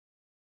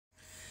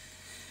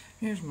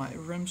Here's my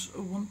RAM's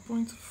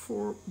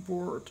 1.4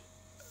 board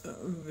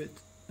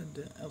with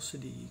the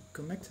LCD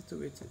connected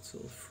to it. It's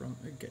all from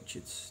a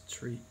Gadgets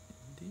 3D.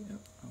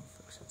 Oh,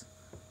 fix it.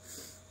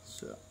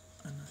 So,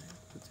 and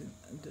I put in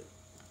the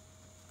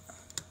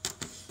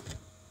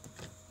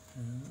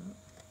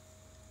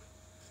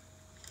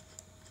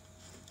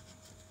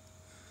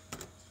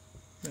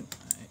when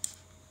I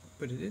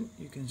put it in,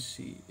 you can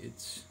see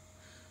it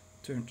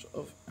turns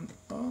off and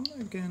on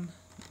again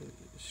the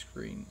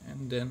screen,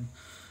 and then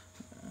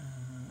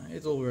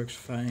it all works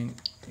fine.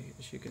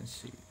 As you can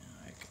see,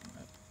 I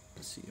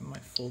can see in my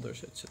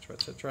folders, etc,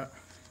 etc.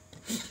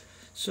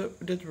 So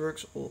that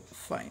works all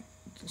fine.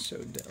 So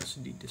the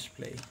LCD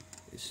display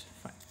is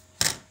fine.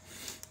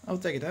 I'll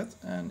take it out,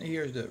 and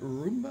here's the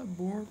Rumba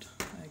board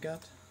I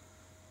got.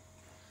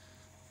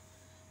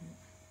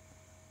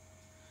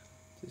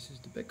 This is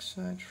the back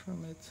side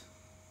from it.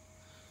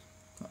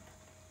 Oh,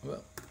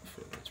 well,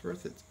 for what's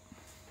worth it.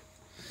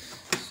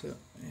 So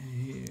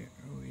here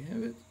we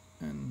have it,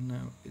 and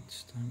now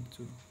it's time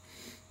to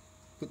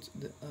put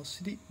the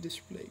LCD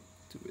display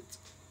to it.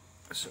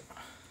 So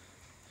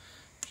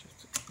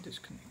just have to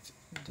disconnect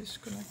this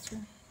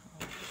connector.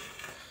 I'll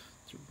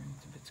to bring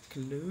it a bit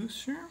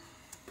closer.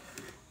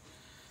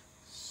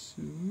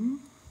 So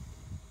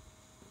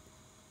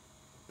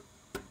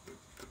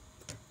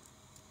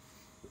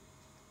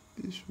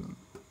this one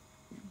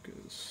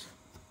goes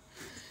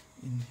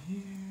in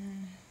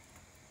here,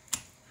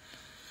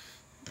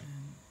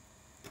 and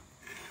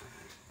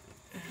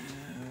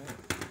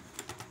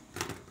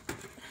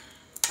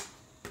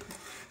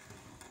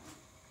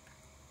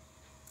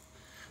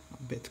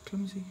a bit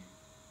clumsy.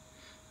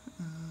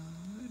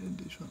 And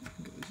this one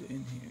goes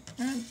in here,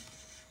 and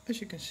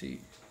as you can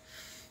see,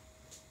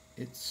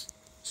 it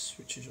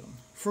switches on.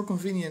 For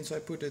convenience, I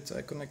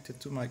connected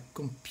to my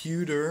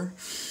computer,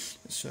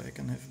 so I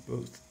can have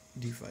both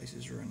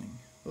devices running.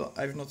 Well,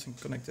 I have nothing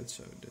connected,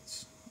 so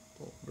that's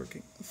all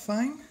working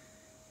fine.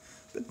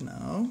 But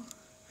now,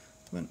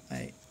 when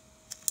I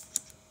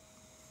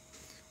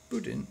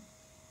put in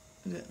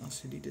the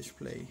LCD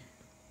display,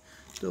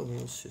 the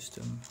whole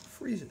system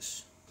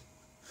freezes.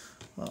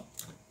 Well,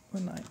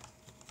 when I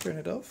turn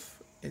it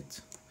off,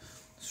 it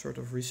sort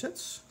of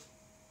resets,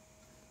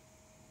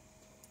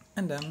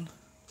 and then,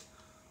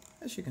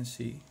 as you can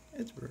see,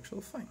 it works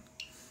all fine.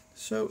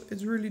 So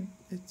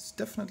it's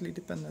definitely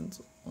dependent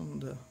on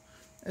the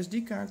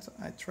SD card.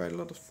 I tried a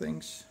lot of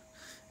things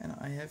and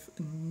I have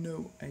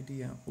no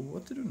idea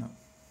what to do now.